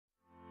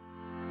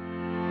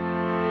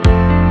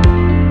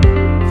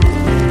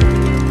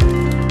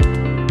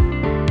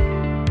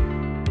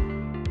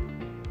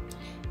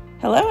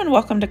Hello and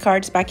welcome to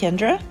Cards by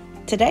Kendra.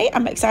 Today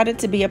I'm excited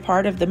to be a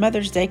part of the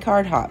Mother's Day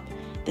card hop.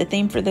 The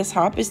theme for this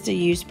hop is to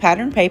use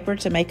pattern paper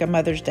to make a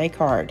Mother's Day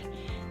card.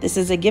 This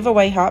is a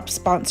giveaway hop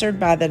sponsored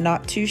by the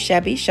Not Too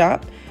Shabby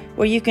shop,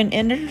 where you can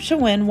enter to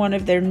win one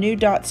of their new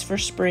Dots for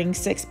Spring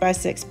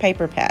 6x6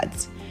 paper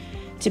pads.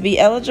 To be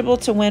eligible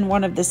to win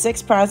one of the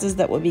 6 prizes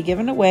that will be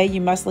given away,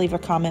 you must leave a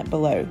comment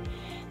below.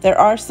 There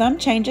are some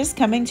changes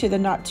coming to the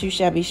Not Too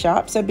Shabby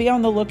shop, so be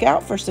on the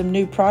lookout for some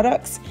new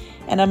products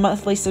and a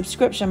monthly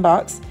subscription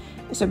box,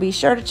 so be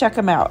sure to check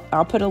them out.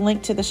 I'll put a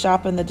link to the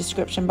shop in the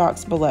description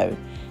box below.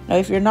 Now,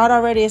 if you're not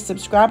already a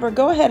subscriber,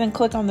 go ahead and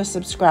click on the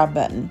subscribe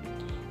button.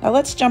 Now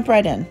let's jump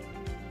right in.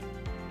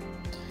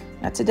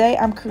 Now today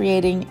I'm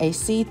creating a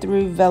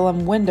see-through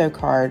vellum window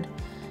card,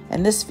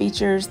 and this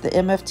features the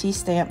MFT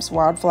Stamps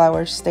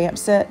Wildflowers stamp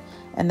set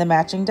and the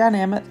matching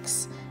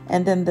Die-namics,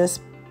 and then this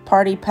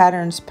Party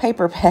Patterns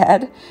paper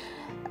pad.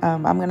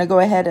 I'm going to go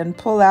ahead and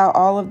pull out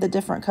all of the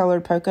different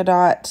colored polka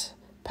dot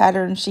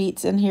pattern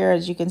sheets in here.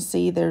 As you can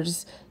see,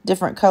 there's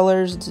different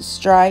colors,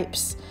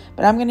 stripes,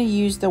 but I'm going to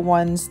use the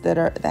ones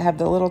that have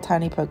the little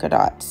tiny polka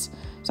dots.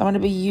 So I'm going to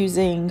be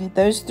using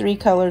those 3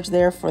 colors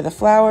there for the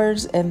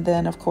flowers, and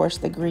then of course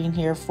the green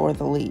here for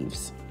the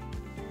leaves.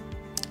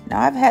 Now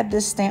I've had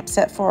this stamp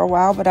set for a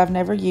while, but I've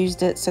never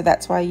used it, so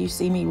that's why you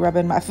see me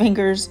rubbing my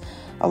fingers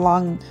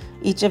along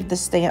each of the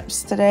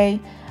stamps today.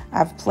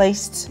 I've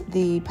placed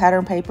the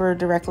pattern paper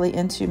directly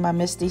into my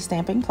MISTI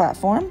stamping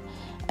platform,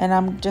 and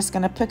I'm just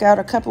going to pick out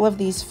a couple of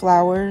these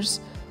flowers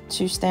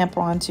to stamp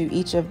onto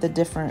each of the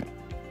different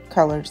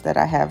colors that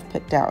I have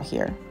picked out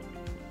here.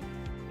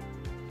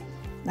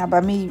 Now,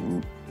 by me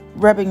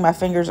rubbing my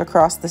fingers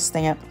across the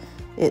stamp,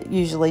 it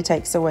usually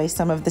takes away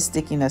some of the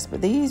stickiness,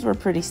 but these were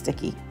pretty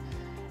sticky.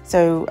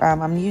 So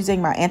I'm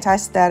using my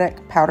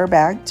anti-static powder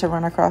bag to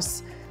run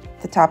across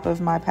the top of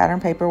my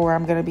pattern paper where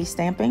I'm going to be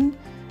stamping,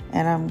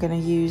 and I'm going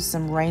to use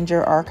some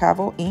Ranger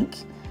archival ink,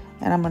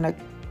 and I'm going to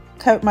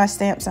coat my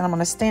stamps, and I'm going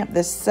to stamp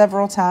this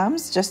several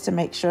times just to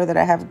make sure that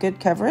I have good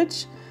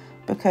coverage,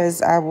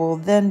 because I will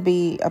then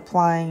be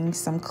applying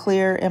some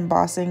clear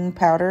embossing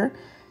powder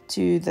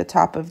to the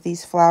top of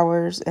these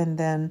flowers and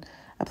then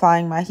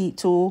applying my heat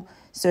tool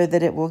so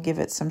that it will give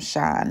it some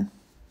shine.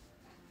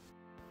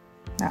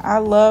 Now, I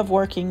love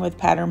working with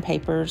pattern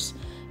papers.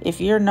 If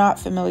you're not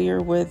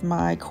familiar with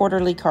my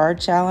quarterly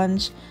card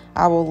challenge,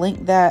 I will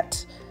link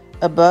that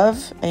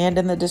above and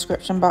in the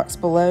description box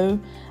below.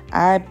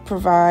 I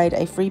provide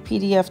a free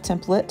PDF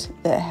template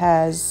that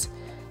has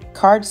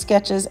card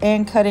sketches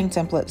and cutting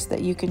templates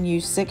that you can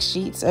use 6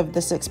 sheets of the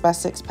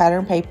 6x6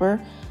 pattern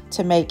paper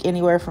to make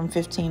anywhere from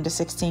 15 to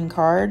 16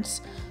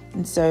 cards.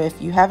 And so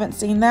if you haven't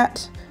seen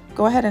that,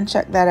 go ahead and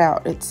check that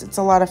out. It's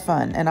a lot of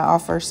fun, and I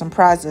offer some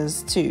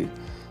prizes too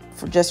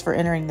just for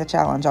entering the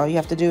challenge. All you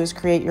have to do is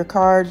create your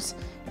cards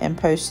and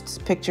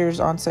post pictures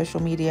on social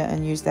media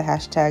and use the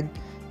hashtag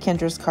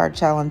Kendra's Card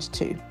Challenge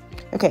too.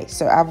 Okay,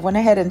 so I went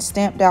ahead and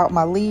stamped out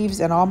my leaves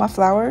and all my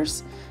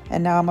flowers,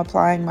 and now I'm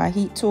applying my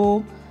heat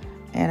tool,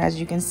 and as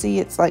you can see,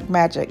 it's like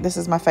magic. This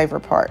is my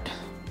favorite part.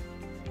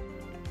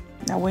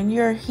 Now when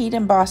you're heat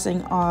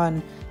embossing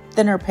on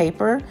thinner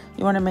paper,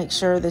 you want to make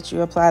sure that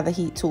you apply the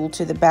heat tool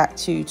to the back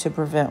too to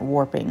prevent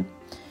warping.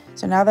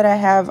 So now that I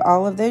have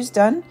all of those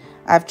done,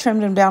 I've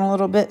trimmed them down a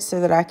little bit so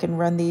that I can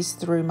run these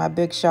through my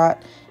Big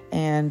Shot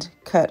and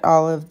cut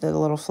all of the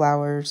little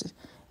flowers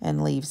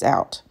and leaves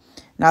out.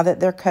 Now that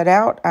they're cut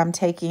out, I'm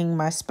taking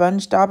my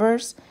sponge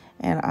daubers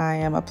and I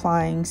am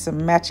applying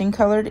some matching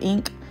colored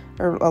ink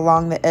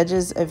along the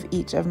edges of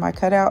each of my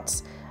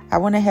cutouts. I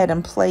went ahead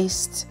and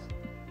placed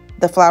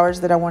the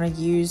flowers that I want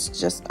to use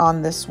just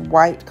on this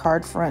white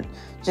card front,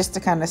 just to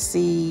kind of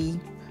see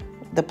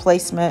the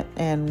placement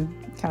and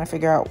kind of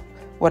figure out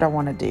what I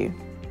want to do.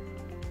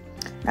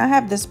 Now I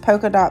have this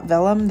polka dot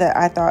vellum that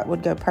I thought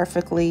would go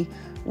perfectly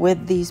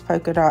with these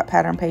polka dot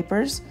pattern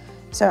papers.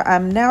 So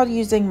I'm now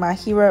using my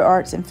Hero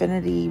Arts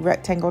Infinity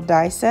rectangle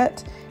die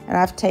set, and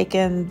I've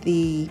taken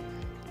the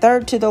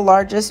 3rd to the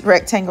largest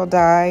rectangle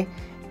die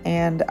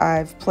and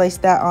I've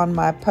placed that on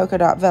my polka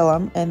dot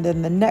vellum, and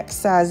then the next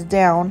size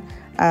down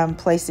I'm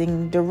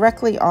placing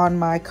directly on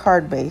my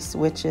card base,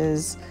 which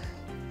is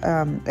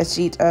a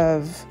sheet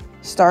of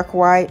Stark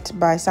White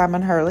by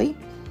Simon Hurley.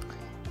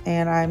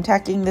 And I'm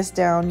tacking this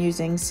down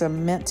using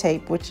some mint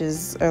tape, which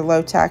is a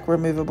low tack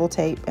removable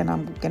tape, and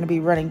I'm going to be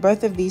running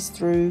both of these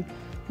through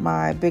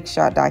my Big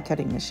Shot die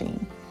cutting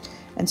machine.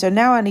 And so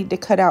now I need to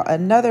cut out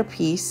another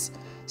piece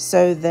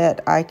so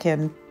that I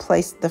can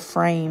place the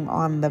frame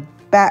on the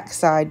back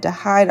side to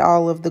hide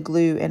all of the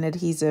glue and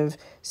adhesive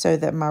so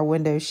that my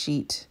window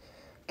sheet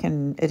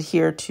can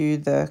adhere to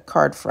the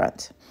card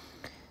front.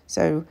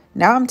 So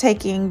now I'm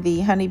taking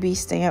the Honeybee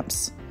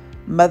Stamps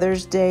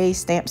Mother's Day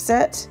stamp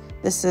set.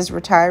 This is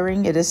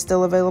retiring. It is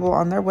still available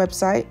on their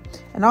website,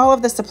 and all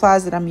of the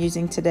supplies that I'm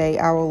using today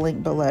I will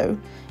link below.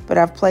 But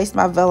I've placed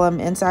my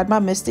vellum inside my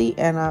MISTI,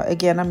 and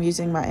again I'm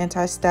using my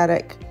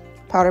anti-static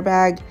powder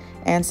bag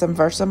and some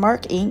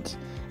Versamark ink,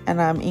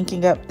 and I'm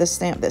inking up the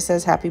stamp that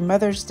says Happy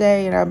Mother's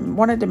Day, and I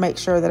wanted to make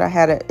sure that I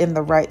had it in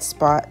the right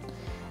spot.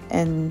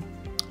 And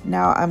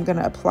Now I'm going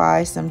to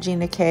apply some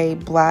Gina K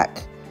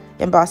black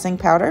embossing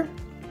powder,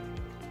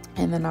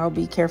 and then I'll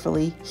be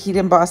carefully heat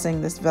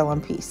embossing this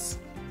vellum piece.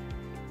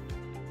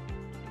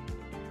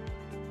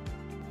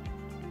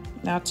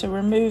 Now to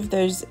remove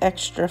those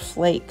extra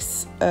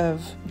flakes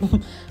of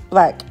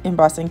black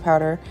embossing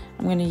powder,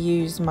 I'm going to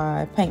use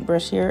my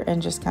paintbrush here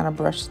and just kind of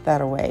brush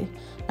that away.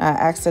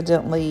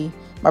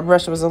 My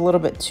brush was a little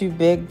bit too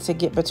big to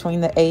get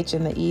between the H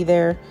and the E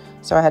there,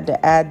 so I had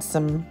to add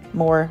some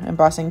more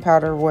embossing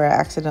powder where I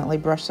accidentally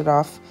brushed it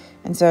off,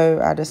 and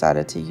so I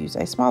decided to use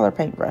a smaller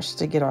paintbrush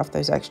to get off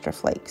those extra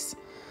flakes.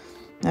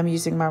 I'm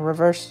using my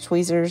reverse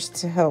tweezers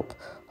to help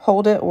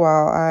hold it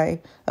while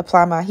I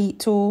apply my heat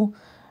tool.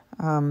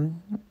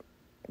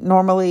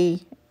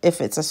 Normally, if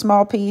it's a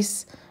small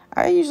piece,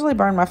 I usually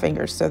burn my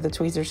fingers, so the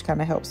tweezers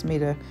kind of helps me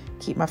to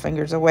keep my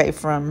fingers away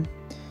from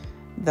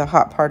the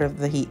hot part of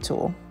the heat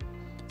tool.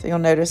 So you'll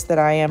notice that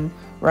I am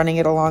running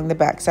it along the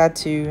backside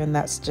too, and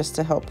that's just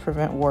to help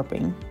prevent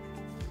warping.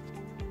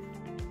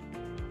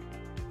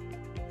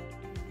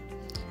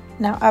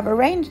 Now I've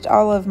arranged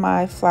all of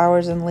my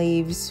flowers and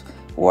leaves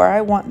where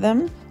I want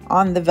them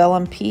on the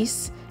vellum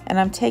piece, and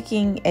I'm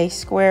taking a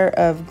square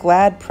of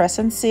Glad Press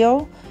and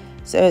Seal.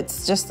 So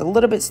it's just a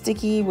little bit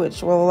sticky,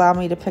 which will allow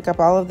me to pick up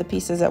all of the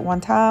pieces at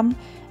one time.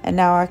 And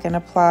now I can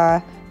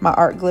apply my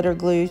art glitter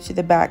glue to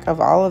the back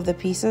of all of the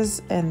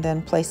pieces and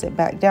then place it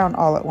back down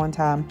all at one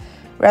time,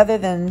 rather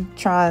than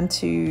trying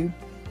to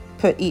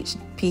put each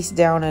piece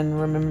down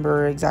and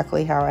remember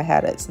exactly how I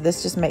had it. So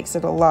this just makes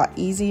it a lot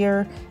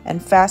easier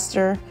and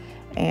faster.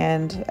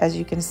 And as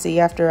you can see,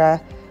 after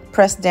I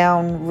press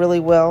down really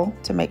well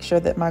to make sure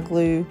that my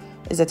glue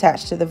is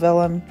attached to the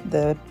vellum,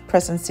 the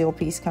press and seal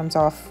piece comes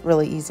off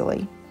really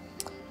easily.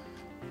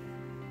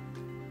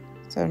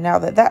 So now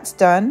that that's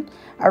done,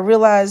 I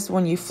realized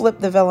when you flip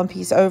the vellum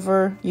piece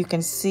over, you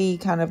can see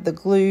kind of the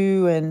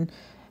glue, and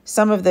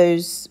some of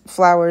those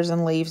flowers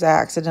and leaves, I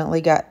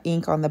accidentally got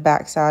ink on the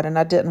back side, and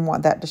I didn't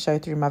want that to show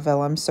through my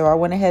vellum. So I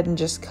went ahead and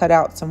just cut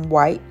out some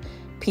white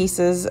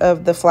pieces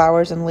of the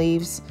flowers and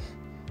leaves,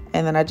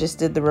 and then I just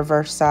did the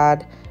reverse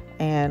side,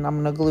 and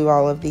I'm going to glue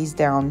all of these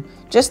down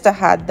just to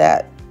hide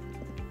that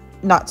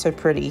not so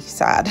pretty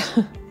side.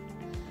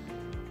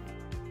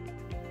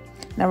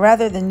 Now,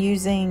 rather than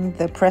using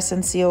the press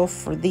and seal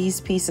for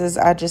these pieces,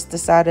 I just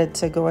decided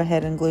to go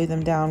ahead and glue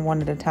them down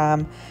one at a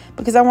time,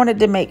 because I wanted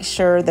to make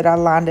sure that I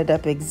lined it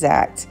up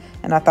exact,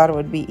 and I thought it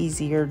would be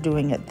easier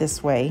doing it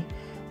this way.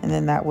 And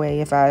then that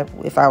way, if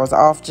I was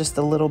off just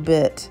a little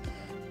bit,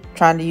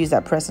 trying to use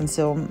that press and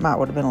seal would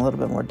have been a little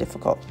bit more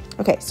difficult.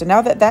 Okay, so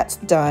now that that's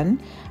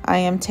done, I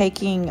am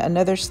taking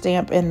another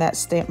stamp in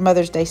that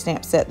Mother's Day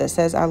stamp set that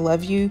says I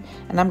love you,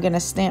 and I'm going to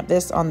stamp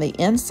this on the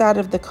inside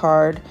of the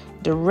card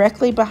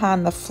directly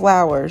behind the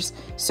flowers,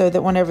 so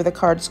that whenever the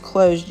card's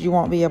closed, you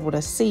won't be able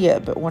to see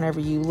it, but whenever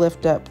you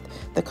lift up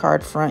the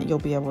card front, you'll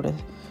be able to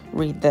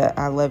read the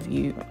I love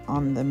you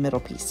on the middle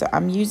piece. So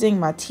I'm using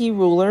my T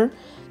ruler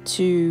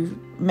to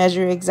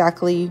measure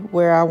exactly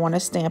where I want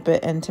to stamp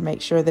it and to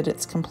make sure that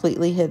it's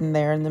completely hidden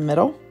there in the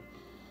middle.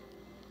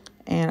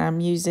 And I'm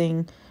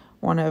using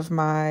one of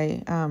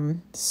my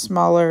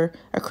smaller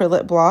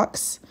acrylic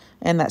blocks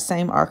and that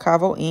same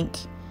archival ink.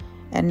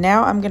 And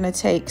now I'm going to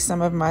take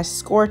some of my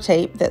score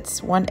tape that's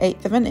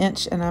 1/8 of an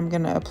inch, and I'm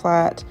going to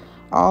apply it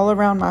all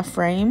around my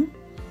frame.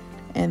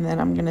 And then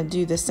I'm going to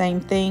do the same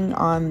thing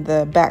on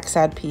the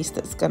backside piece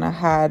that's going to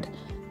hide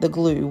the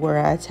glue where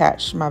I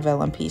attach my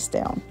vellum piece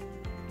down.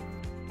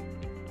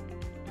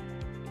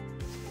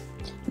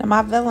 Now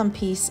my vellum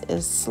piece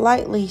is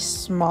slightly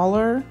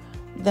smaller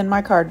than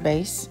my card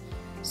base.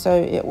 So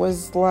it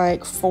was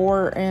like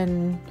 4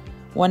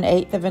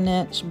 1/8 of an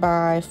inch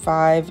by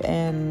 5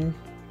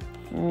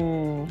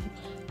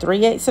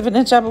 3/8 of an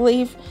inch, I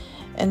believe.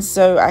 And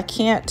so I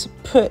can't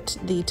put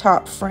the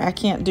top frame, I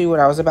can't do what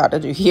I was about to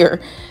do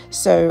here.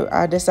 So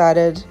I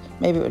decided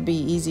maybe it would be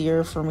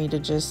easier for me to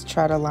just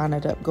try to line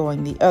it up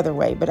going the other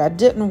way. But I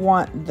didn't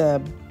want the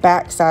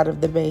back side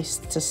of the base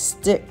to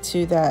stick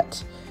to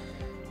that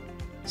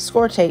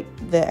score tape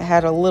that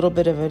had a little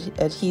bit of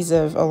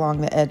adhesive along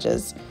the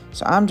edges.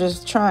 So I'm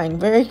just trying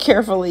very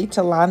carefully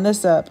to line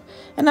this up,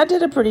 and I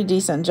did a pretty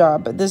decent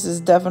job, but this is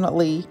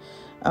definitely,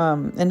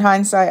 in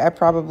hindsight, I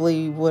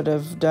probably would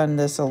have done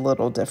this a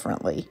little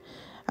differently.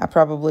 I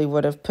probably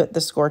would have put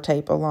the score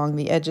tape along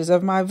the edges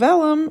of my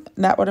vellum.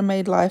 That would have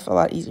made life a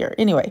lot easier.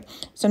 Anyway,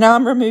 so now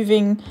I'm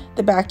removing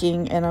the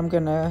backing, and I'm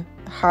gonna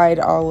hide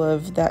all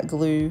of that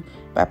glue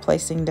by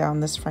placing down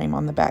this frame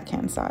on the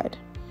backhand side.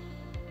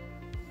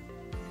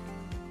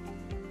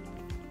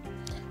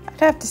 I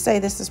have to say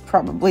this is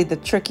probably the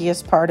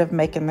trickiest part of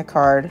making the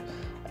card.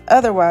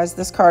 Otherwise,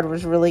 this card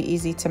was really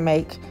easy to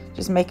make.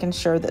 Just making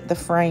sure that the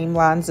frame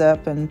lines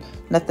up and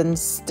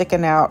nothing's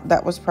sticking out,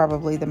 that was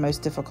probably the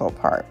most difficult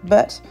part.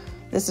 But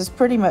this is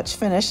pretty much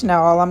finished.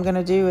 Now all I'm going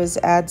to do is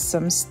add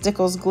some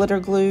Stickles glitter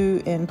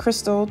glue in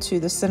crystal to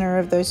the center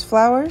of those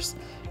flowers,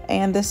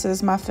 and this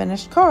is my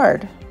finished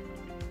card.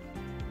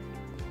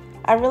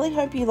 I really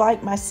hope you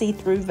like my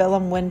see-through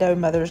vellum window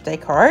Mother's Day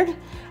card.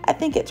 I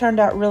think it turned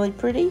out really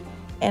pretty.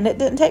 and it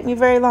didn't take me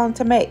very long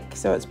to make,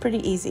 so it's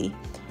pretty easy.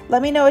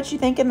 Let me know what you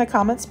think in the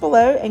comments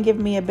below and give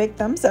me a big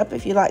thumbs up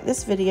if you like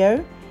this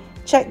video.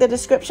 Check the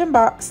description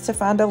box to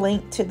find a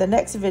link to the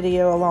next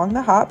video along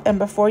the hop, and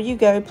before you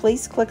go,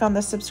 please click on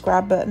the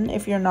subscribe button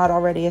if you're not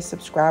already a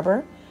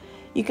subscriber.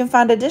 You can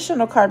find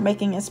additional card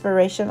making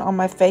inspiration on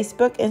my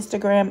Facebook,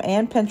 Instagram,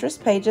 and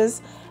Pinterest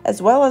pages,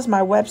 as well as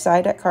my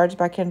website at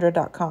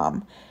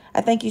cardsbykendra.com.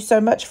 I thank you so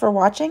much for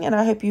watching, and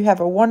I hope you have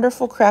a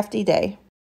wonderful crafty day.